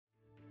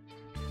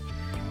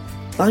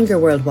Bangor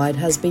Worldwide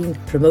has been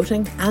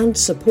promoting and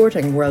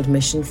supporting World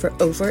Mission for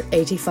over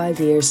 85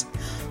 years.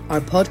 Our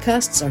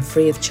podcasts are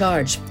free of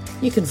charge.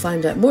 You can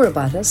find out more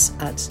about us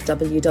at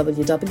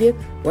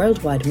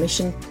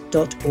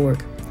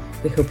www.worldwidemission.org.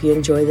 We hope you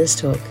enjoy this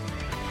talk.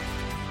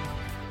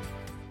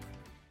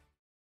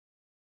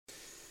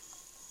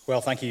 Well,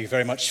 thank you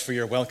very much for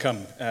your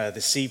welcome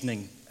this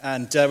evening.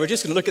 And we're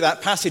just going to look at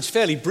that passage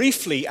fairly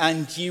briefly,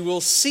 and you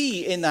will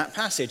see in that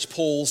passage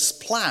Paul's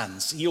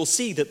plans. You'll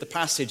see that the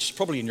passage,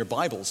 probably in your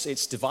Bibles,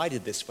 it's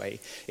divided this way.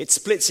 It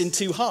splits in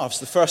two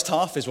halves. The first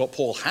half is what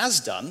Paul has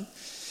done,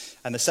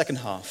 and the second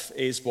half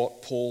is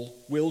what Paul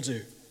will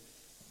do.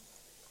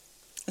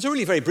 And so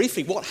really very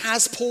briefly, what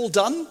has Paul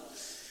done?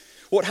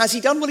 What has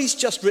he done? Well, he's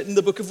just written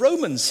the book of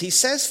Romans. He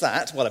says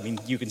that, well, I mean,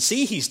 you can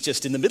see he's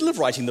just in the middle of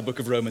writing the book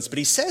of Romans, but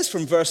he says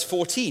from verse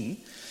 14,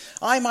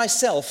 I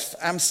myself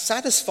am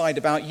satisfied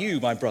about you,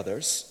 my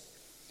brothers,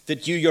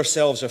 that you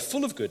yourselves are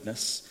full of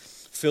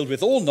goodness, filled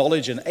with all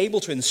knowledge and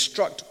able to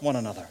instruct one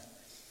another.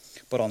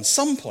 But on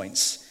some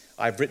points,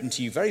 I've written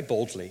to you very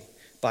boldly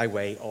by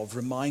way of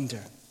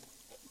reminder.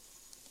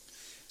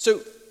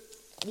 So,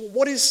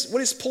 what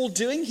is Paul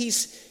doing?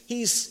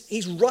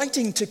 He's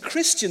writing to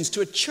Christians,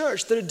 to a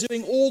church that are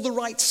doing all the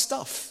right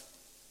stuff.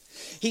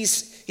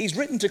 He's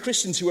written to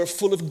Christians who are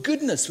full of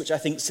goodness, which I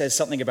think says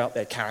something about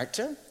their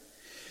character,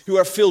 who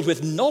are filled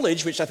with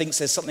knowledge, which I think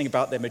says something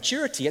about their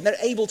maturity, and they're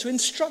able to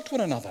instruct one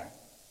another.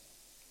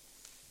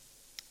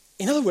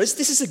 In other words,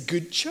 this is a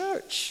good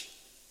church.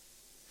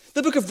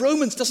 The book of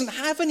Romans doesn't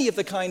have any of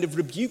the kind of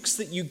rebukes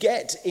that you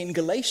get in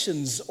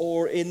Galatians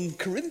or in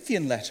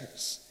Corinthian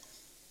letters.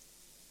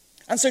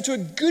 And so to a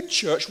good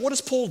church, what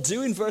does Paul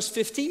do in verse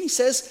 15? He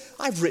says,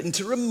 I've written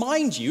to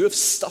remind you of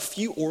stuff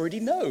you already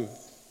know.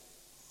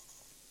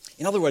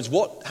 In other words,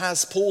 what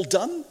has Paul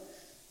done?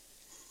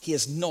 He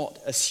has not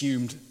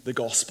assumed the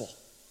gospel.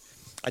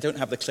 I don't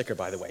have the clicker,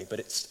 by the way, but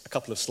it's a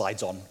couple of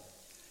slides on.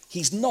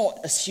 He's not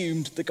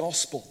assumed the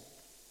gospel.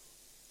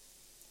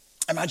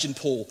 Imagine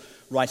Paul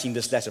writing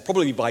this letter,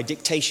 probably by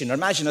dictation. Or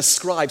imagine a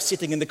scribe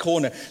sitting in the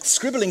corner,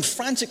 scribbling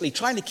frantically,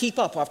 trying to keep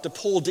up after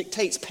Paul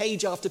dictates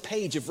page after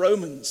page of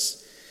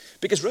Romans.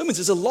 Because Romans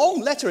is a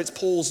long letter. It's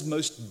Paul's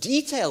most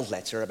detailed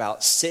letter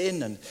about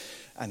sin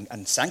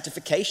and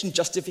sanctification,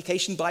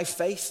 justification by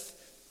faith,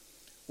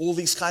 all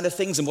these kind of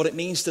things and what it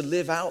means to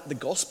live out the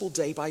gospel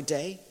day by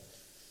day.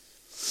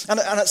 And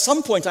at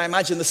some point, I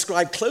imagine the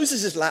scribe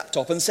closes his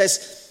laptop and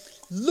says,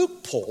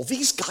 look, Paul,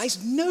 these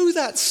guys know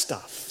that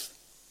stuff.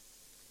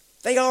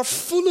 They are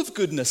full of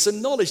goodness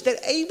and knowledge. They're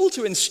able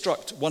to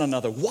instruct one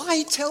another.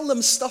 Why tell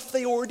them stuff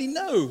they already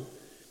know?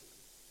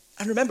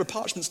 And remember,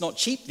 parchment's not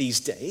cheap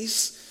these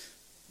days.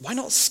 Why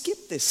not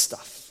skip this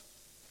stuff?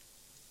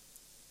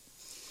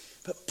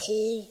 But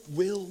Paul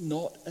will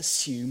not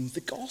assume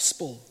the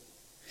gospel.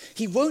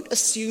 He won't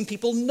assume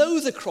people know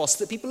the cross,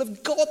 that people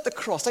have got the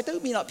cross. I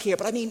don't mean up here,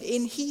 but I mean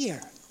in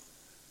here.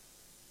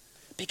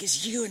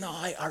 Because you and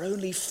I are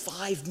only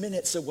 5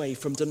 minutes away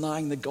from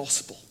denying the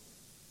gospel.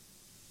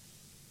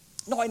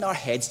 Not in our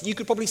heads. You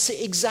could probably sit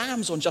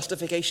exams on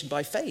justification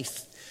by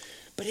faith.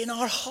 But in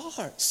our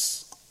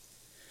hearts,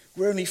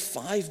 we're only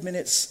 5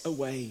 minutes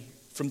away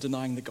from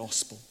denying the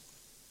gospel.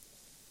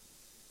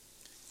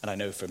 And I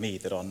know for me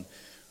that on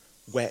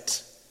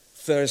wet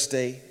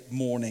Thursday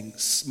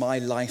mornings, my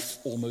life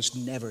almost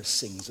never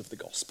sings of the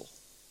gospel.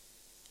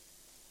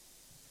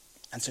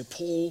 And so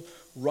Paul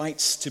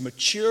writes to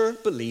mature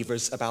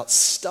believers about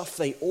stuff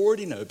they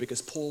already know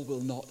because Paul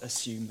will not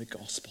assume the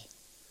gospel.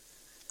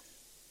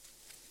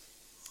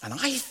 And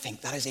I think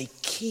that is a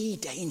key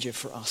danger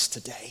for us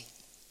today.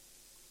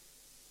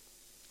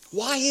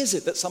 Why is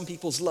it that some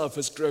people's love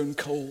has grown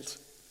cold?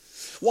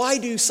 Why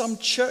do some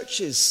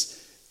churches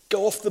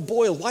go off the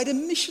boil? Why do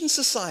mission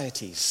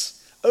societies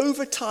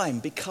over time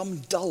become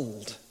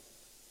dulled?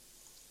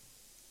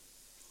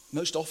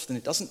 Most often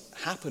it doesn't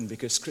happen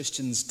because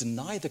Christians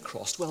deny the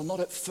cross. Well, not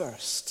at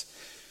first.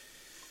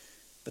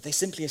 But they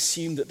simply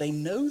assume that they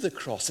know the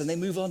cross and they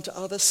move on to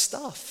other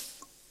stuff.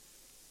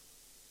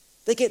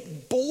 They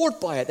get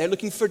bored by it. They're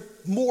looking for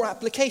more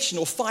application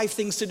or 5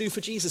 things to do for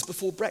Jesus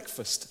before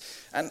breakfast.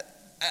 And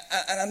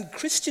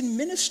Christian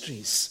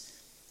ministries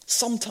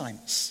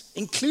sometimes,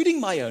 including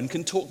my own,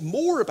 can talk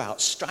more about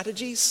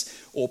strategies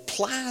or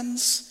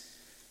plans.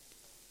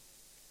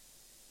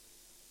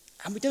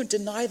 And we don't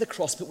deny the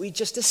cross, but we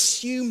just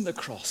assume the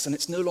cross, and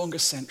it's no longer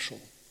central.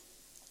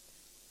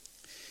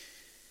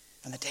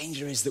 And the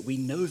danger is that we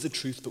know the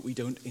truth, but we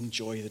don't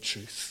enjoy the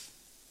truth.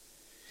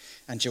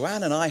 And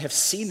Joanne and I have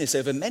seen this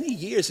over many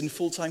years in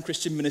full-time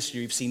Christian ministry.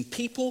 We've seen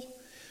people,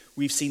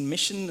 we've seen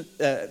mission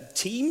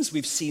teams,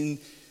 we've seen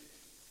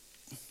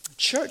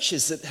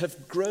churches that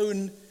have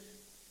grown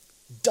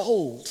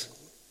dulled.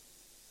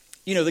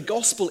 You know, the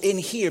gospel in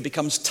here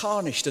becomes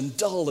tarnished and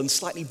dull and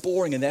slightly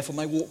boring, and therefore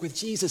my walk with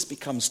Jesus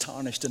becomes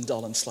tarnished and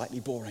dull and slightly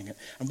boring.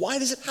 And why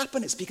does it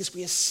happen? It's because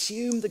we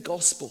assume the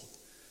gospel.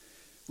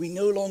 We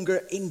no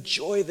longer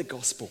enjoy the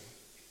gospel.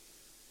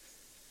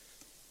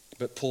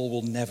 But Paul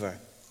will never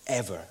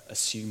ever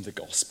assume the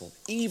gospel,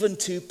 even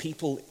to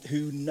people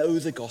who know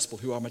the gospel,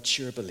 who are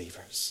mature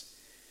believers.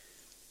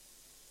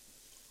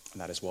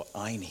 And that is what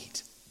I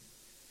need.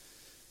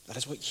 That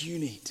is what you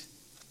need.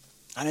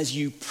 And as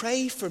you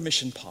pray for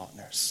mission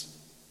partners,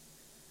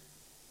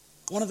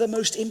 one of the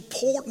most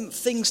important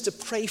things to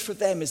pray for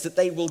them is that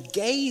they will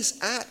gaze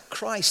at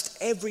Christ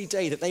every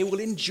day, that they will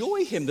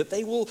enjoy him, that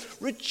they will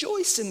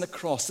rejoice in the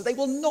cross, that they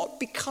will not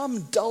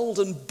become dulled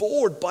and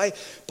bored by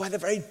the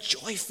very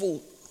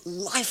joyful,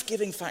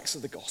 life-giving facts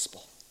of the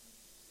gospel.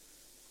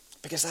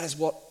 Because that is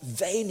what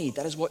they need,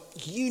 that is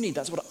what you need,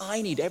 that's what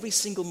I need every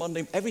single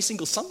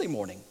Sunday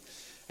morning.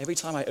 Every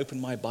time I open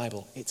my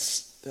Bible,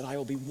 it's that I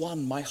will be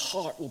won, my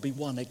heart will be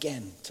won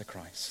again to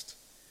Christ.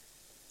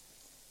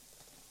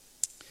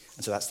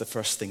 And so that's the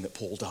first thing that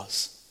Paul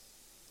does.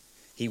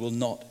 He will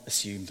not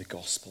assume the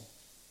gospel.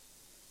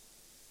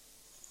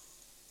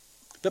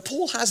 But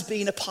Paul has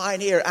been a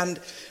pioneer, and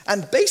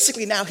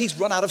basically now he's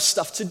run out of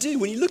stuff to do.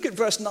 When you look at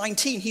verse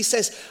 19, he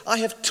says, I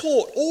have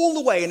taught all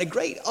the way in a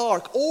great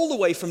arc, all the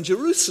way from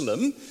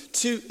Jerusalem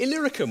to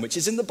Illyricum, which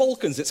is in the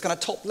Balkans. It's kind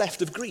of top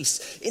left of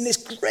Greece. In this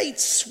great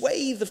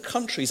swathe of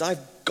countries,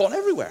 I've gone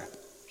everywhere.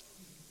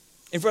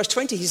 In verse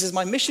 20, he says,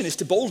 my mission is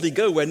to boldly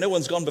go where no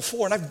one's gone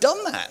before, and I've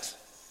done that.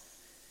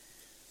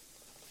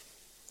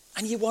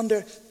 And you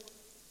wonder,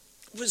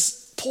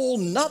 was Paul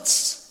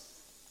nuts?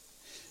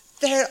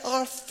 There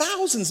are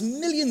thousands,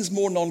 millions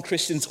more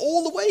non-Christians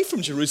all the way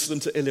from Jerusalem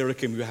to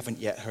Illyricum who haven't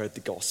yet heard the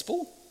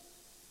gospel.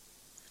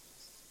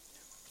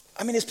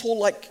 I mean, is Paul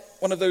like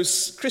one of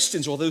those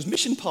Christians or those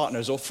mission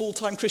partners or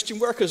full-time Christian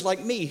workers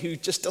like me who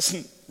just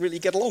doesn't really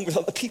get along with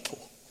other people?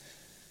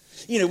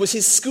 You know, was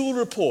his school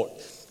report,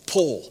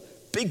 Paul,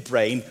 big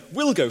brain,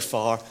 will go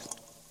far,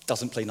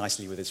 doesn't play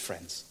nicely with his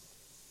friends?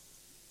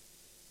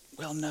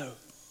 Well, no.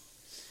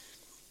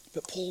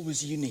 But Paul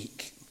was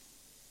unique.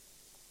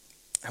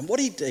 And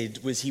what he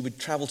did was he would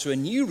travel to a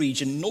new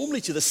region,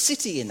 normally to the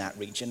city in that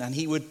region, and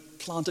he would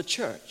plant a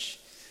church.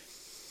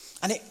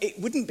 And it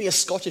wouldn't be a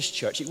Scottish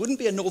church. It wouldn't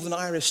be a Northern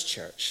Irish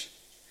church.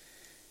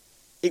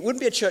 It wouldn't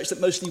be a church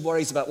that mostly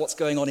worries about what's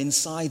going on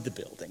inside the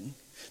building,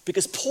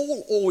 because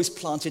Paul always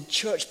planted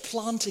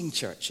church-planting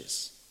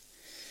churches.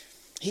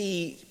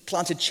 He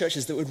planted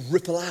churches that would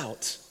ripple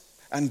out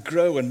and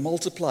grow and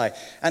multiply.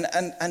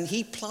 And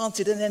he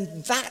planted, and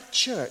then that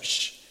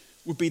church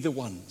would be the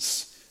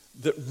ones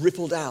that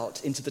rippled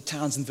out into the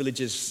towns and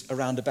villages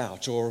around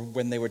about, or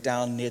when they were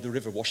down near the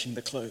river washing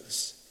the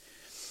clothes.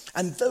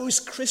 And those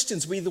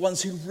Christians were the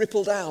ones who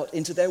rippled out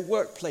into their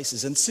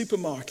workplaces and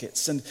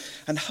supermarkets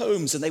and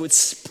homes, and they would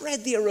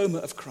spread the aroma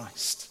of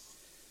Christ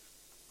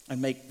and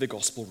make the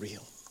gospel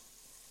real.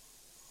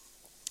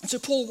 And so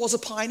Paul was a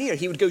pioneer.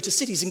 He would go to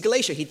cities in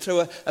Galatia. He'd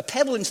throw a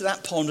pebble into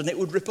that pond and it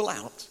would ripple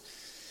out.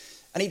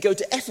 And he'd go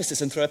to Ephesus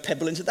and throw a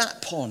pebble into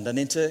that pond, and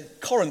into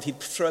Corinth he'd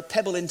throw a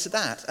pebble into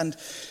that, and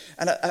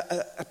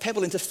a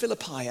pebble into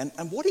Philippi.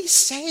 And what he's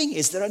saying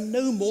is there are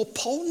no more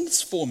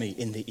ponds for me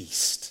in the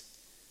east.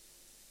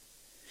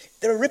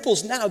 There are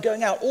ripples now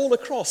going out all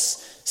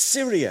across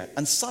Syria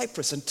and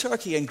Cyprus and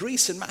Turkey and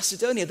Greece and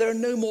Macedonia. There are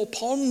no more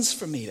ponds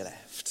for me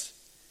left.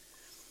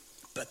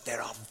 But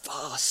there are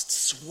vast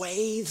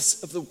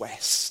swathes of the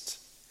west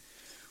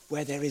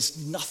where there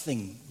is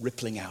nothing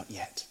rippling out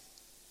yet.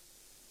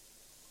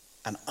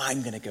 And I'm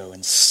going to go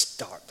and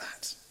start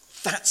that.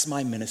 That's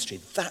my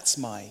ministry. That's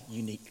my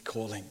unique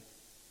calling.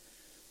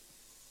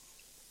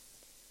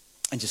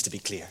 And just to be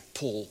clear,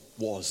 Paul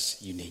was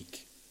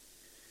unique.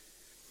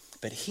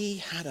 But he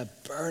had a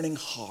burning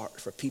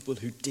heart for people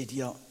who did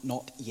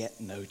not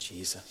yet know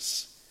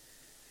Jesus.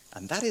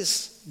 And that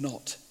is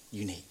not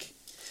unique.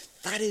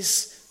 That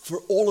is for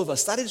all of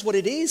us. That is what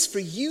it is for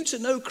you to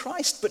know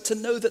Christ, but to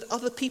know that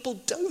other people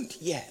don't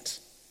yet.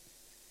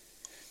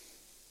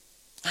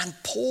 And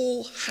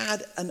Paul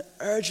had an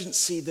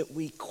urgency that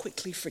we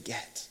quickly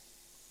forget.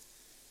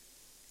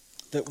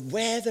 That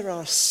where there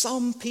are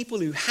some people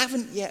who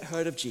haven't yet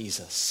heard of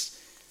Jesus,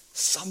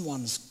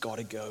 someone's got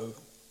to go.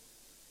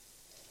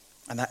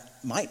 And that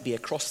might be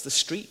across the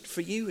street for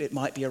you. It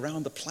might be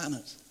around the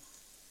planet.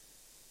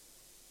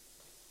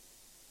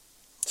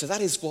 So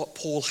that is what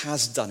Paul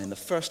has done in the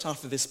first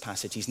half of this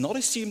passage. He's not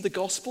assumed the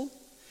gospel.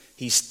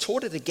 He's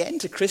taught it again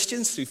to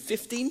Christians through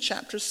 15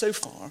 chapters so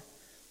far.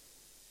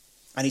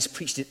 And he's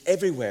preached it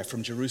everywhere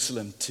from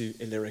Jerusalem to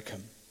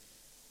Illyricum.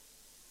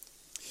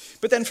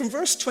 But then from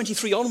verse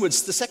 23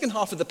 onwards, the second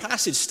half of the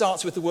passage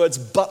starts with the words,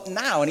 but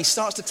now. And he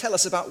starts to tell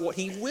us about what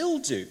he will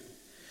do.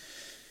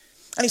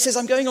 And he says,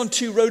 I'm going on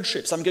 2 road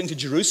trips. I'm going to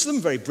Jerusalem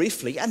very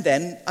briefly, and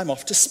then I'm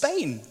off to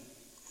Spain.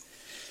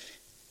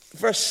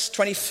 Verse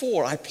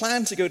 24, I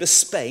plan to go to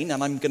Spain,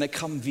 and I'm going to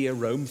come via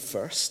Rome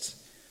first.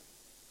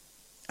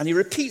 And he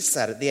repeats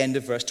that at the end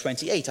of verse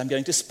 28. I'm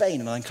going to Spain,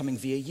 and I'm coming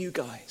via you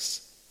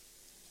guys.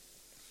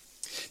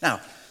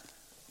 Now,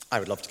 I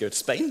would love to go to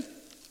Spain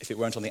if it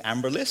weren't on the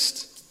amber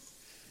list.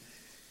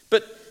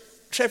 But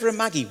Trevor and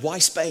Maggie, why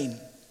Spain?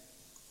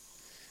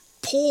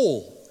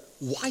 Paul,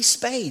 why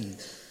Spain?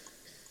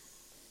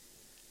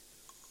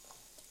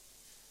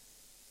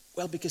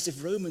 Well, because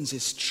if Romans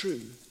is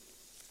true,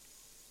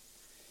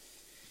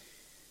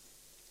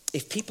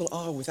 if people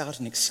are without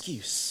an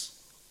excuse,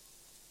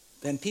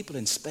 then people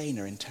in Spain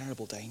are in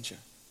terrible danger.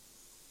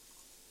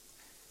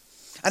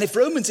 And if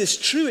Romans is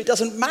true, it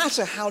doesn't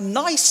matter how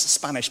nice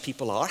Spanish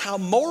people are, how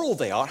moral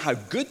they are, how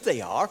good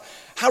they are,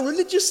 how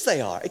religious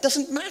they are. It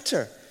doesn't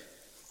matter.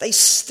 They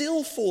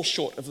still fall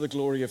short of the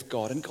glory of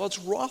God, and God's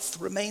wrath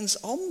remains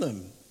on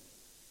them.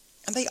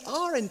 And they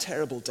are in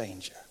terrible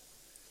danger.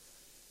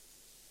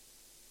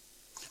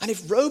 And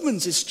if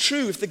Romans is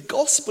true, if the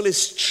gospel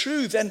is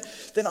true, then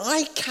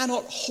I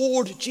cannot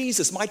hoard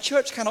Jesus. My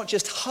church cannot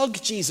just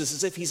hug Jesus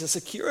as if he's a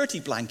security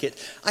blanket.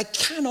 I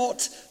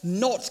cannot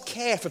not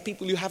care for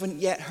people who haven't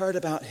yet heard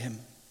about him.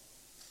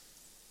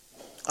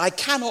 I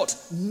cannot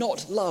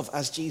not love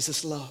as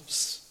Jesus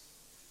loves.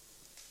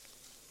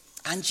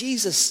 And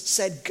Jesus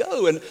said,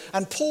 go.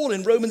 And Paul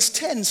in Romans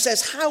 10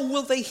 says, how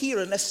will they hear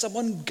unless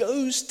someone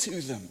goes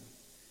to them?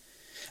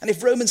 And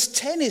if Romans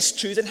 10 is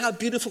true, then how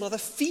beautiful are the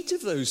feet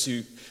of those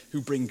who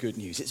bring good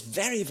news. It's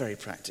very, very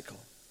practical.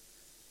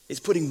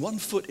 It's putting one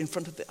foot in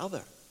front of the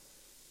other.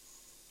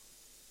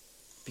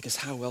 Because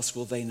how else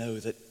will they know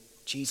that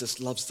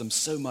Jesus loves them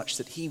so much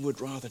that he would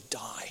rather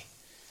die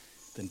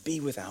than be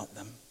without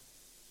them?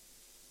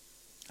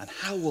 And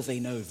how will they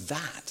know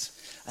that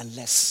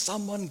unless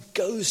someone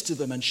goes to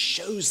them and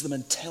shows them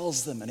and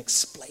tells them and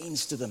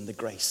explains to them the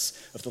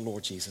grace of the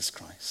Lord Jesus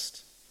Christ?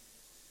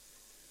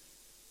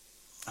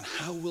 And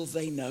how will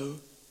they know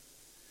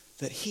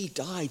that he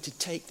died to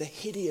take the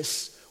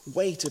hideous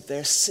weight of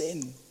their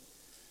sin?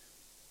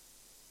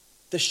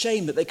 The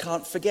shame that they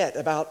can't forget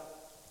about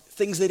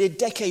things they did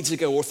decades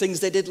ago or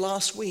things they did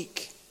last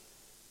week.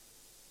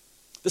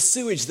 The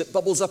sewage that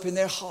bubbles up in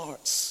their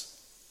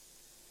hearts.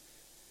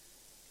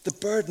 The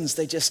burdens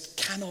they just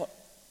cannot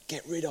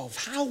get rid of.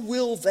 How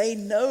will they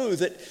know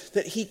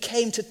that he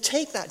came to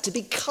take that, to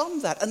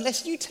become that,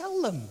 unless you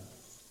tell them?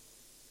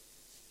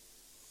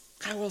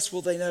 How else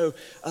will they know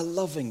a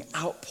loving,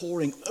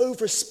 outpouring,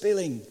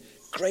 overspilling,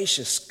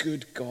 gracious,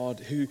 good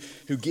God who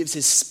gives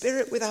his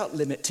Spirit without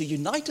limit to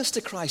unite us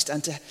to Christ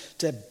and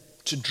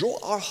to draw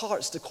our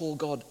hearts to call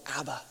God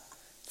Abba,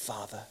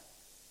 Father?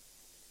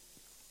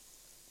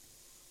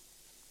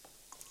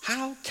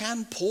 How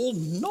can Paul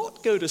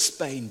not go to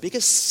Spain?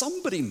 Because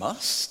somebody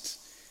must.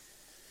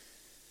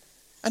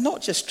 And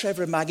not just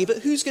Trevor and Maggie, but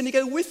who's going to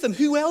go with them?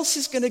 Who else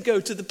is going to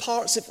go to the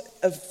parts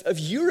of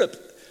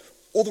Europe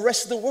or the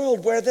rest of the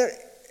world where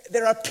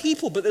there are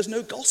people, but there's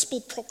no gospel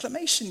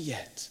proclamation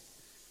yet?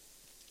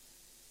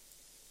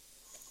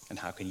 And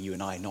how can you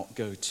and I not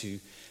go to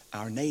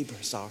our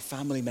neighbors, our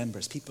family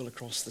members, people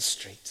across the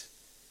street?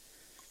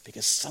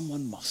 Because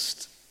someone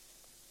must.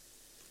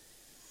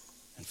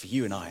 And for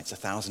you and I, it's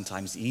 1,000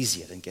 times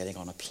easier than getting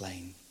on a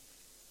plane.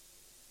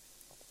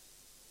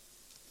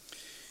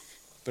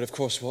 But of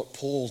course, what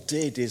Paul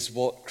did is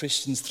what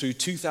Christians through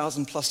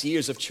 2,000 plus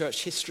years of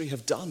church history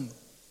have done.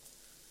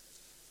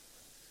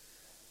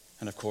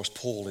 And of course,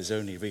 Paul is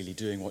only really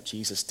doing what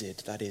Jesus did.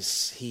 That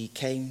is, he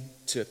came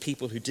to a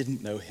people who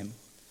didn't know him,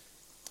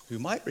 who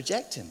might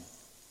reject him,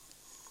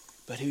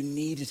 but who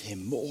needed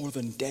him more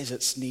than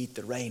deserts need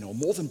the rain, or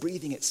more than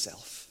breathing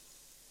itself.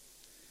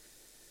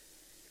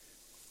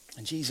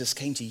 And Jesus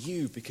came to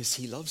you because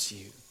he loves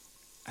you,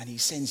 and he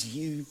sends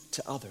you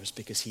to others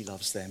because he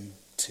loves them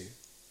too.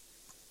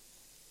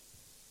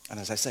 And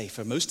as I say,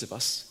 for most of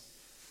us,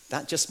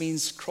 that just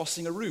means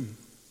crossing a room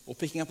or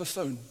picking up a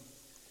phone.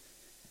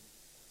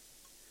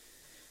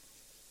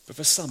 But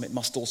for some, it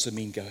must also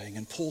mean going.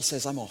 And Paul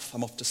says, I'm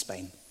off to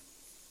Spain.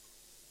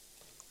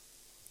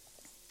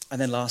 And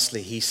then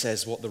lastly, he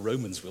says what the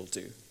Romans will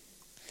do.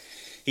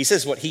 He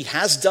says what he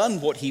has done,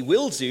 what he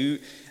will do,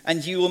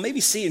 and you will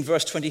maybe see in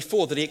verse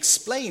 24 that he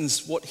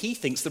explains what he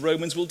thinks the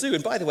Romans will do.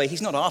 And by the way,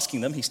 he's not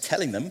asking them, he's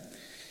telling them.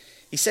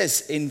 He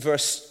says in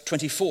verse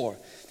 24,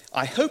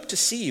 I hope to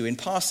see you in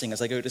passing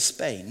as I go to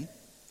Spain,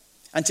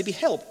 and to be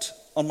helped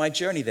on my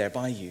journey there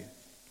by you,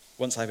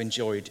 once I've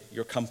enjoyed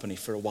your company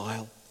for a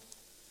while.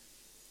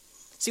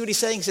 See what he's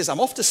saying? He says, I'm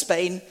off to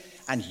Spain,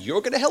 and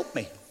you're going to help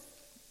me,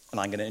 and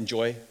I'm going to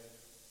enjoy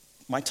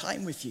my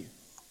time with you.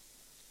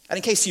 And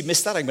in case you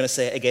missed that, I'm going to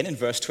say it again in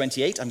verse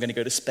 28. I'm going to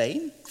go to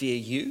Spain via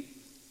you.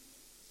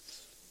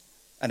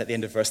 And at the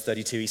end of verse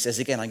 32, he says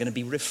again, I'm going to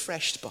be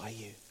refreshed by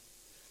you.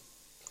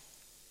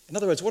 In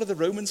other words, what are the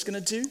Romans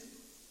going to do?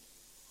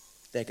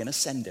 They're going to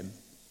send him.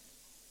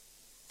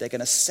 They're going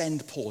to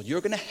send Paul.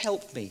 You're going to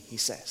help me, he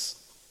says.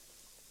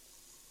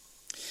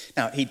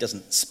 Now, he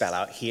doesn't spell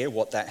out here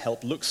what that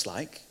help looks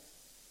like.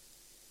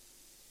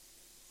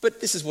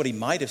 But this is what he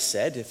might have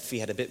said if he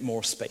had a bit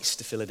more space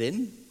to fill it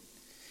in.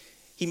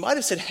 He might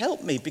have said,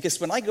 help me, because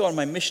when I go on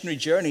my missionary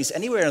journeys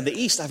anywhere in the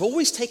East, I've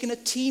always taken a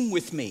team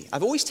with me.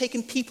 I've always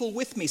taken people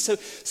with me. So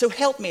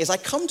help me. As I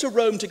come to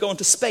Rome to go on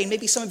to Spain,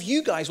 maybe some of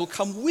you guys will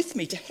come with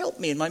me to help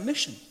me in my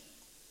mission.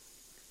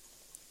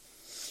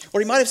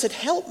 Or he might have said,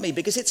 help me,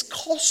 because it's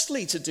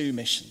costly to do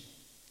mission.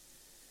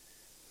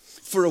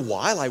 For a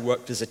while, I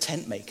worked as a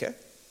tent maker.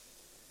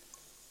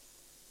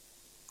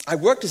 I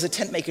worked as a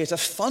tent maker to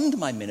fund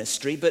my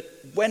ministry, but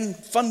when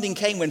funding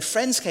came, when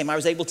friends came, I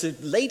was able to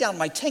lay down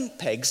my tent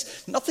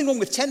pegs. Nothing wrong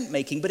with tent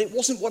making, but it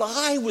wasn't what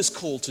I was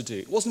called to do.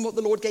 It wasn't what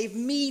the Lord gave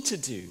me to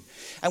do.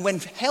 And when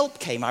help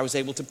came, I was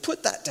able to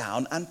put that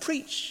down and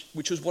preach,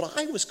 which was what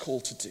I was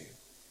called to do.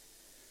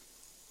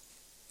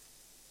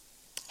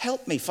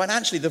 Help me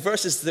financially. The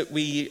verses that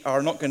we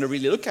are not going to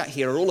really look at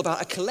here are all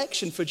about a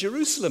collection for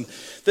Jerusalem.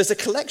 There's a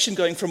collection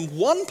going from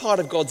one part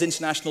of God's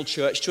international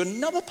church to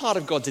another part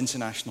of God's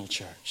international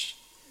church.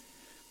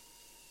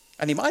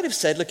 And he might have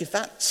said, look, if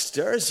that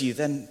stirs you,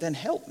 then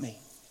help me.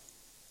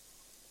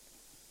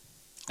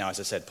 Now, as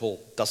I said, Paul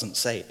doesn't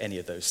say any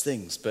of those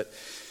things, but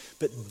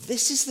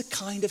this is the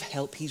kind of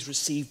help he's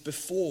received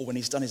before when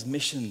he's done his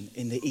mission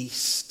in the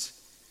East.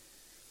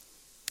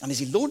 And as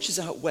he launches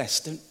out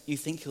west, don't you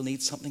think he'll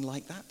need something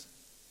like that?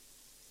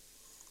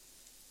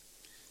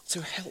 So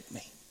help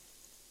me.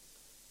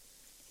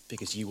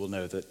 Because you will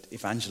know that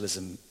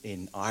evangelism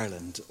in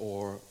Ireland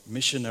or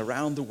mission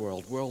around the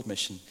world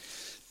mission,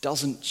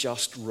 doesn't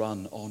just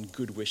run on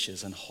good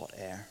wishes and hot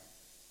air.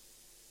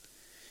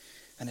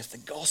 And if the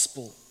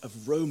gospel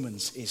of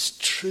Romans is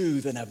true,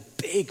 then a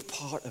big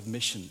part of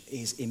mission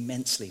is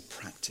immensely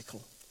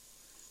practical.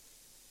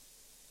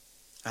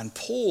 And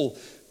Paul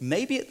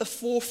may be at the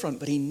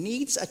forefront, but he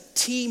needs a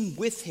team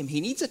with him.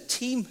 He needs a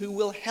team who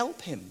will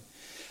help him.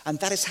 And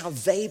that is how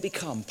they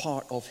become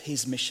part of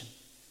his mission.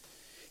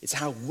 It's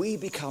how we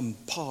become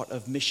part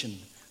of mission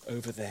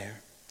over there.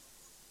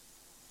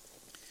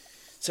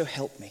 So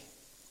help me.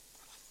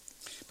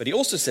 But he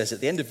also says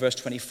at the end of verse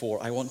 24,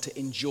 I want to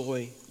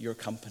enjoy your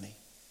company.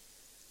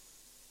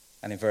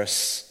 And in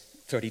verse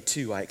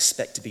 32, I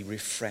expect to be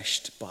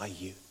refreshed by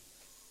you.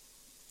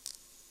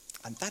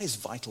 And that is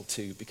vital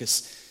too,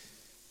 because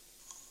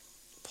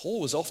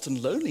Paul was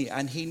often lonely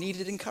and he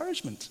needed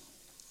encouragement.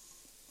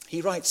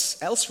 He writes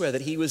elsewhere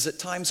that he was at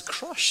times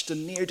crushed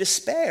and near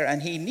despair,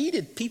 and he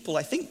needed people,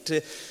 I think,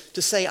 to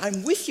say,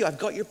 I'm with you, I've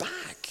got your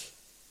back.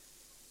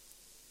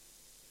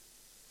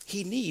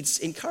 He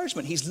needs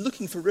encouragement. He's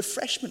looking for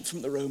refreshment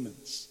from the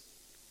Romans.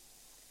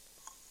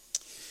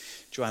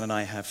 Joanne and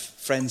I have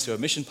friends who are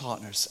mission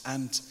partners,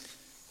 and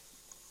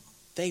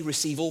they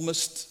receive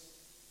almost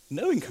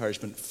no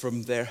encouragement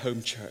from their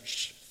home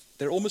church.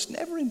 They're almost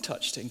never in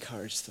touch to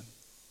encourage them.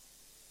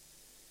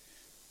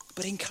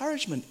 But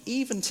encouragement,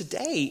 even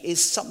today,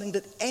 is something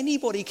that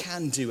anybody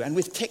can do. And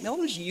with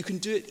technology, you can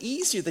do it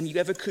easier than you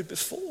ever could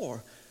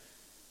before.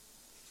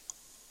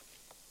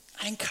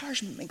 And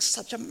encouragement makes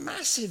such a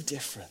massive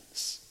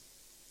difference.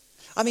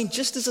 I mean,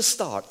 just as a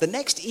start, the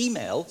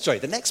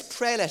next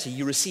prayer letter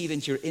you receive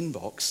into your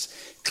inbox,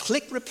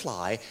 click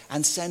reply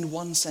and send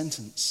one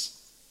sentence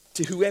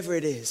to whoever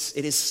it is.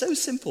 It is so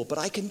simple, but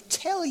I can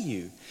tell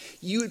you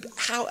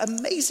how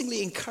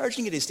amazingly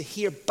encouraging it is to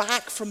hear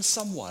back from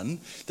someone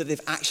that they've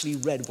actually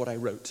read what I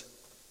wrote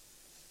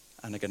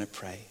and are going to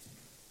pray.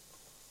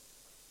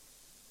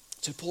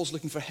 So Paul's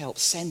looking for help.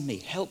 Send me,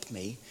 help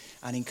me,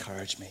 and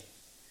encourage me.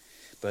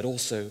 But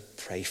also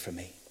pray for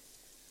me.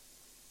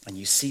 And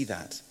you see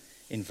that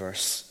in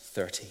verse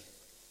 30.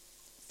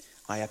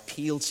 I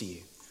appeal to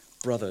you,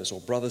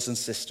 brothers and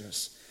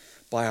sisters,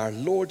 by our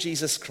Lord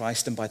Jesus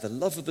Christ and by the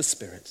love of the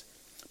Spirit,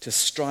 to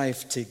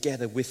strive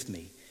together with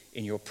me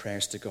in your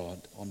prayers to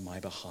God on my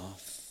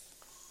behalf.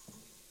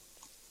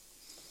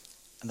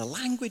 And the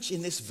language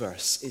in this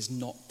verse is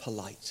not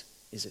polite,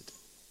 is it?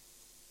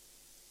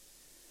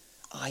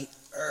 I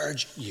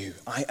urge you,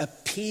 I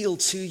appeal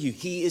to you.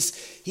 He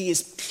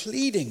is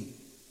pleading.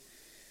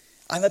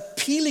 I'm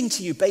appealing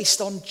to you based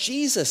on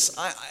Jesus.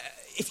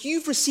 If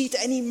you've received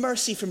any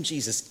mercy from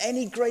Jesus,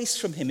 any grace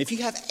from him, if you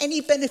have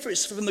any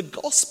benefits from the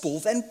gospel,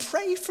 then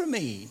pray for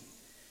me.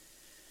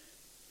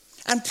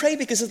 And pray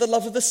because of the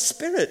love of the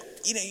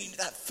Spirit. You know,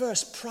 that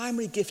first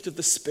primary gift of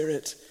the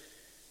Spirit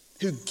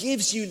who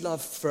gives you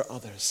love for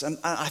others. And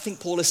I think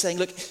Paul is saying,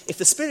 look, if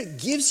the Spirit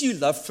gives you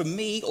love for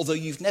me, although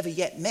you've never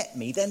yet met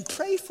me, then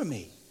pray for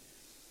me.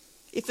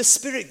 If the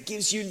Spirit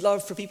gives you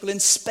love for people in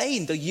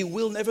Spain, though you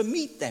will never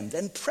meet them,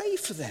 then pray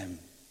for them.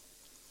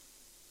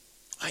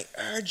 I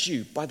urge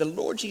you, by the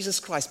Lord Jesus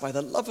Christ, by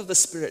the love of the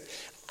Spirit,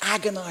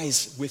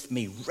 agonize with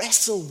me,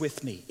 wrestle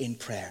with me in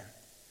prayer.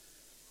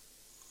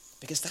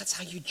 Because that's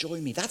how you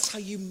join me. That's how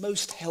you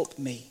most help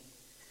me.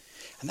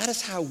 And that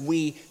is how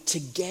we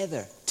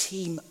together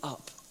team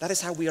up. That is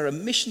how we are a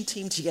mission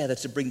team together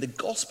to bring the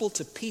gospel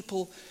to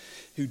people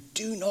who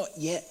do not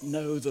yet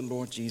know the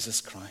Lord Jesus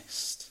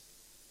Christ.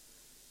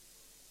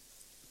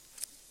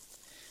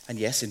 And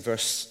yes, in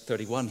verse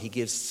 31, he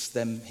gives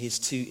them his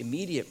two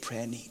immediate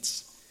prayer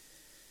needs.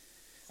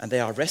 And they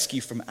are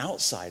rescue from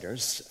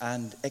outsiders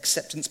and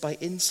acceptance by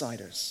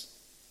insiders.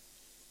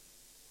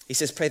 He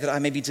says, pray that I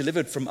may be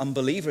delivered from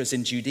unbelievers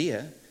in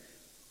Judea,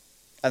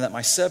 and that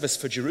my service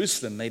for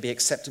Jerusalem may be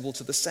acceptable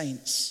to the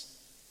saints.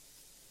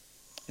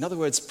 In other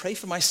words, pray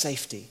for my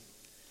safety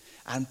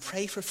and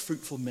pray for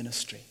fruitful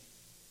ministry.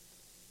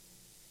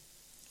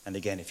 And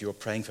again, if you're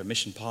praying for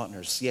mission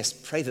partners, yes,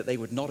 pray that they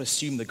would not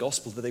assume the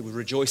gospel, that they would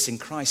rejoice in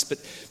Christ.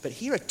 But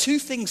here are two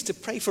things to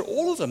pray for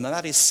all of them, and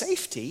that is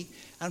safety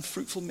and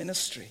fruitful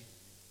ministry.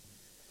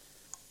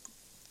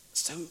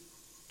 So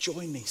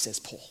join me, says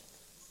Paul.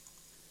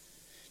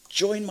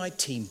 Join my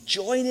team.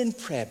 Join in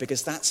prayer,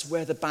 because that's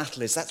where the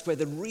battle is. That's where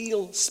the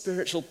real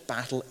spiritual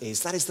battle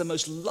is. That is the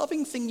most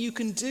loving thing you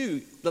can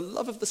do, the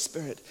love of the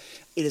Spirit.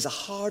 It is a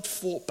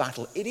hard-fought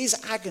battle. It is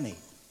agony.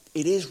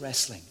 It is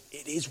wrestling.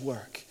 It is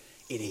work.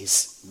 It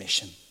is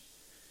mission.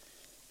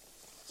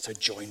 So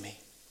join me.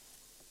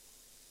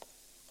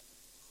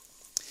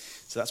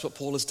 So that's what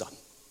Paul has done.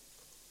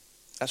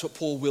 That's what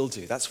Paul will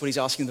do. That's what he's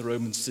asking the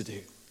Romans to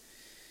do.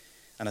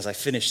 And as I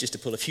finish, just to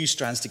pull a few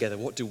strands together,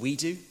 what do we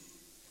do?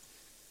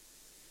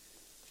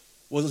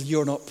 Well,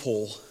 you're not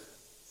Paul,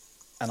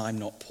 and I'm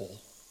not Paul.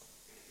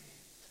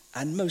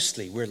 And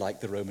mostly we're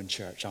like the Roman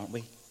church, aren't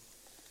we?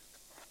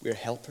 We're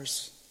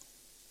helpers.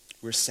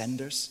 We're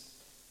senders.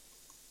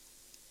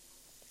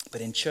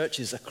 But in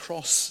churches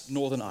across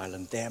Northern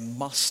Ireland, there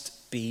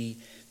must be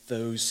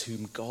those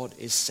whom God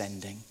is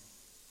sending.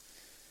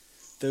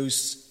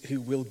 Those who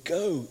will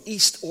go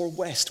east or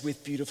west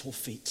with beautiful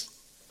feet.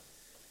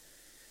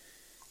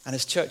 And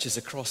as churches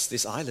across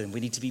this island, we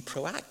need to be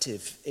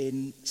proactive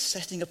in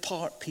setting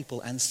apart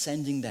people and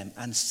sending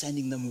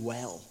them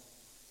well.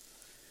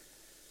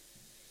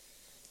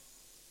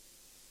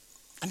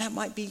 And that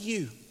might be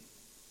you.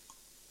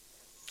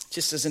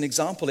 Just as an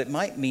example, it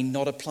might mean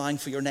not applying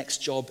for your next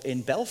job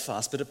in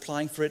Belfast, but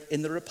applying for it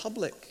in the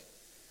Republic.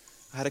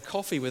 I had a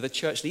coffee with a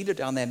church leader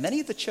down there. Many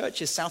of the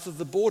churches south of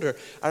the border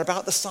are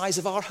about the size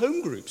of our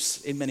home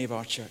groups in many of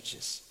our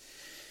churches.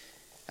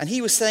 And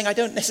he was saying, I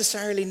don't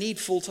necessarily need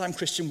full-time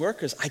Christian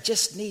workers. I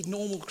just need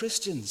normal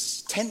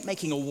Christians, tent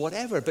making or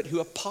whatever, but who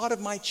are part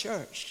of my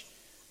church.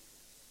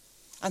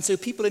 And so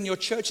people in your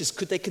churches,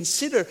 could they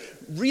consider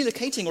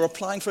relocating or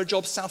applying for a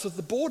job south of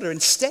the border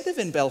instead of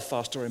in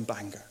Belfast or in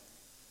Bangor?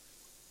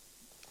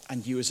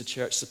 And you as a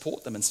church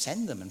support them and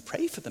send them and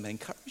pray for them and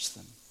encourage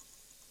them.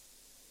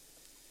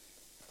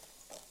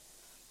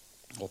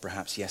 Or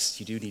perhaps, yes,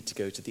 you do need to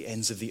go to the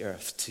ends of the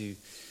earth, to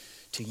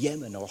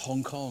Yemen or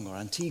Hong Kong or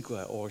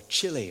Antigua or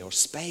Chile or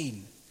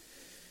Spain.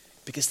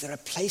 Because there are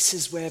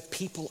places where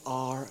people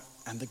are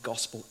and the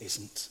gospel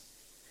isn't.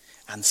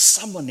 And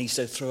someone needs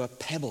to throw a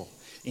pebble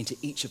into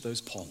each of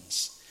those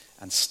ponds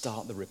and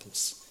start the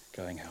ripples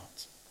going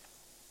out.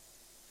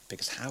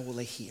 Because how will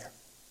they hear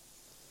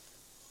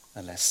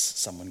unless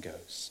someone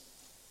goes?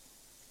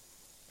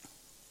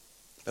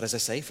 But as I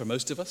say, for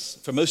most of us,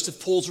 for most of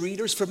Paul's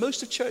readers, for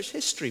most of church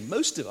history,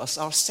 most of us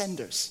are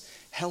senders,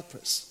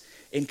 helpers,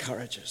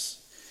 encouragers.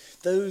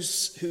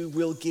 Those who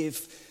will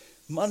give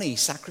money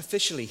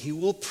sacrificially, who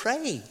will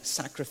pray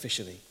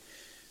sacrificially,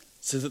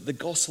 so that the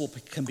gospel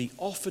can be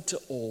offered to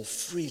all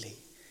freely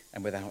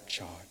and without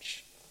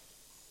charge.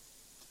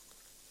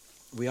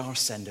 We are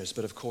senders,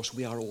 but of course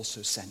we are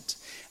also sent.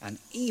 And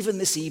even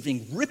this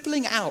evening,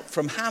 rippling out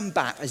from Ham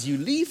Bat, as you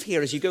leave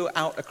here, as you go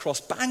out across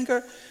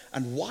Bangor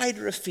and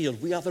wider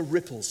afield, we are the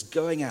ripples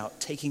going out,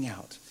 taking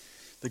out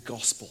the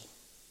gospel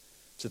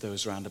to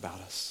those round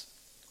about us.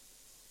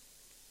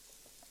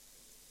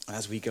 And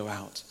as we go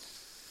out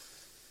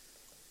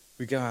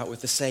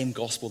with the same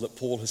gospel that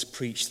Paul has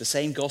preached, the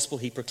same gospel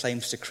he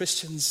proclaims to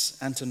Christians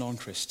and to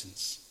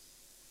non-Christians,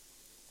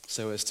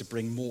 so as to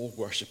bring more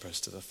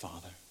worshippers to the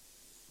Father.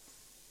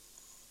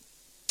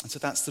 And so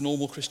that's the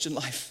normal Christian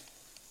life.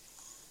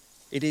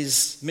 It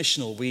is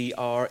missional. We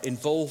are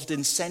involved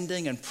in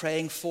sending and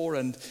praying for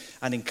and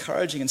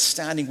encouraging and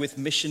standing with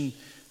mission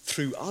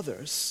through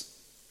others.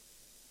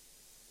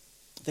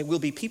 There will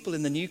be people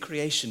in the new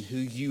creation who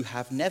you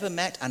have never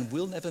met and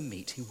will never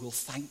meet who will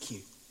thank you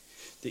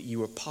that you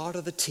were part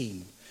of the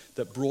team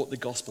that brought the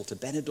gospel to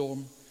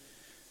Benidorm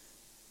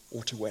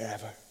or to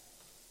wherever.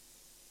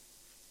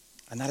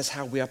 And that is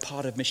how we are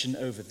part of mission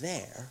over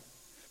there,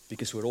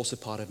 because we're also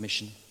part of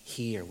mission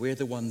here. We're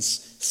the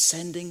ones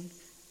sending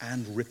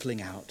and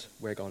rippling out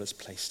where God has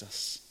placed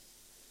us.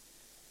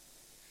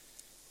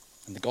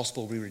 And the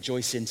gospel we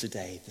rejoice in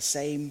today, the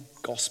same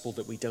gospel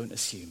that we don't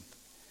assume,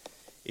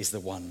 is the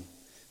one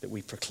that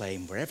we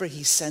proclaim wherever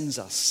he sends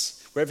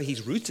us, wherever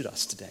he's rooted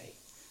us today,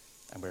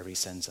 and wherever he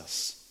sends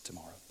us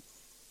tomorrow.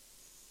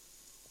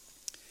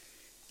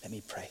 Let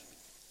me pray.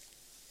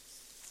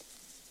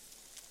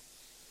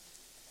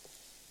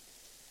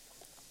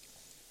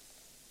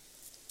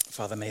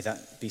 Father, may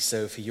that be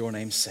so for your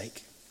name's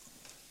sake.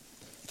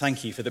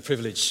 Thank you for the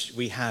privilege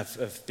we have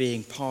of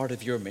being part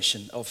of your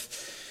mission,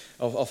 of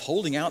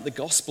holding out the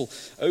gospel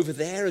over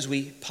there as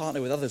we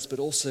partner with others, but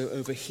also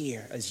over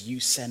here as you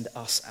send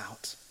us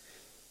out.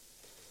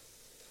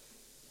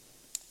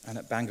 And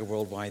at Bangor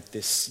Worldwide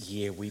this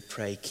year, we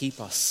pray,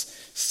 keep us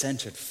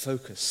centered,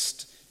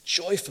 focused,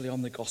 joyfully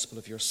on the gospel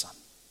of your Son.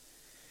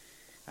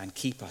 And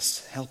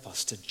help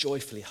us to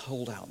joyfully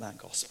hold out that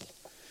gospel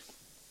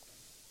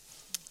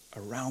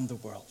around the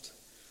world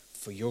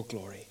for your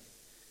glory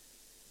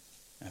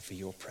and for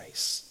your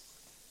praise.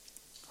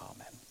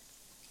 Amen.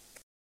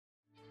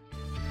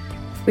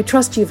 We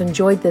trust you've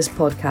enjoyed this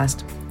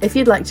podcast. If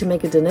you'd like to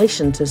make a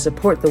donation to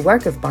support the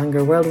work of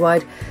Bangor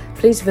Worldwide,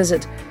 please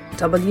visit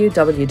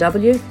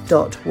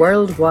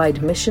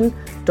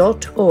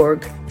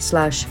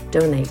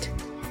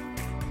www.worldwidemission.org/donate.